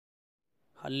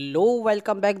Hello,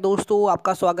 welcome back दोस्तों।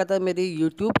 आपका स्वागत है मेरे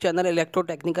YouTube channel electro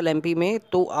technical MP में।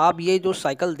 तो आप ये जो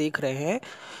साइकिल देख रहे हैं,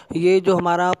 ये जो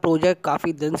हमारा प्रोजेक्ट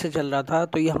काफ़ी दिन से चल रहा था,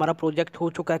 तो ये हमारा प्रोजेक्ट हो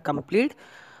चुका है कंप्लीट।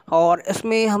 और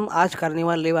इसमें हम आज करने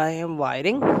वाले हैं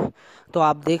वायरिंग। तो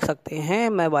आप देख सकते हैं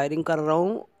मैं वायरिंग कर रहा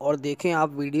हूँ, और देखें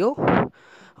आप वीडियो।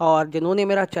 और जिन्होंने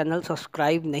मेरा चैनल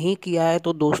सब्सक्राइब नहीं किया है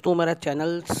तो दोस्तों मेरा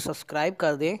चैनल सब्सक्राइब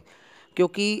कर दें,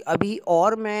 क्योंकि अभी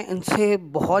और मैं इनसे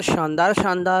बहुत शानदार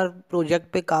शानदार प्रोजेक्ट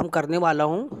पे काम करने वाला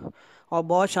हूँ और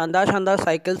बहुत शानदार शानदार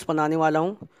साइकिल्स बनाने वाला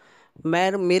हूँ।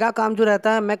 मेरा काम जो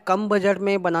रहता है, मैं कम बजट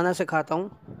में बनाना सिखाता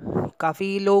हूँ।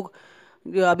 काफ़ी लोग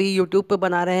जो अभी यूट्यूब पे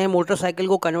बना रहे हैं, मोटरसाइकिल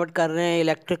को कन्वर्ट कर रहे हैं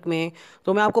इलेक्ट्रिक में।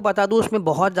 तो मैं आपको बता दूँ, उसमें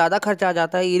बहुत ज़्यादा खर्चा आ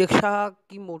जाता है। ई रिक्शा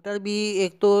की मोटर भी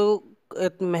एक तो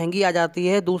महंगी आ जाती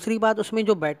है, दूसरी बात उसमें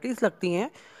जो बैटरीज लगती हैं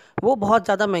वो बहुत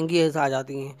ज़्यादा महंगी आ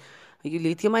जाती हैं। ये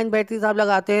लिथियम आयन बैटरीज आप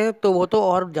लगाते हैं तो वो तो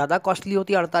और ज़्यादा कॉस्टली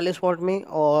होती है 48 वॉट में।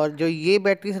 और जो ये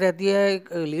बैटरीज रहती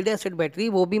है लीड एसिड बैटरी,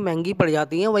 वो भी महंगी पड़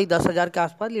जाती हैं, वही 10,000 के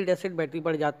आसपास लीड एसिड बैटरी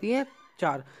पड़ जाती है।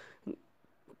 चार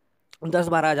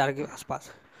 10-12 हज़ार के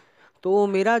आसपास। तो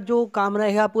मेरा जो काम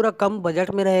रहेगा पूरा कम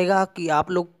बजट में रहेगा कि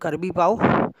आप लोग कर भी पाओ,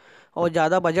 और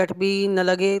ज़्यादा बजट भी न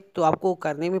लगे तो आपको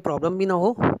करने में प्रॉब्लम भी ना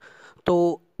हो।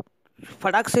 तो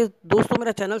फटाक से दोस्तों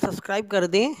मेरा चैनल सब्सक्राइब कर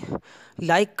दें,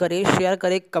 लाइक करें, शेयर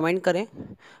करें, कमेंट करें,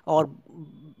 और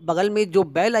बगल में जो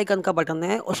बेल आइकन का बटन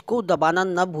है उसको दबाना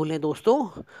ना भूलें दोस्तों।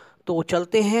 तो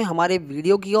चलते हैं हमारे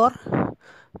वीडियो की ओर।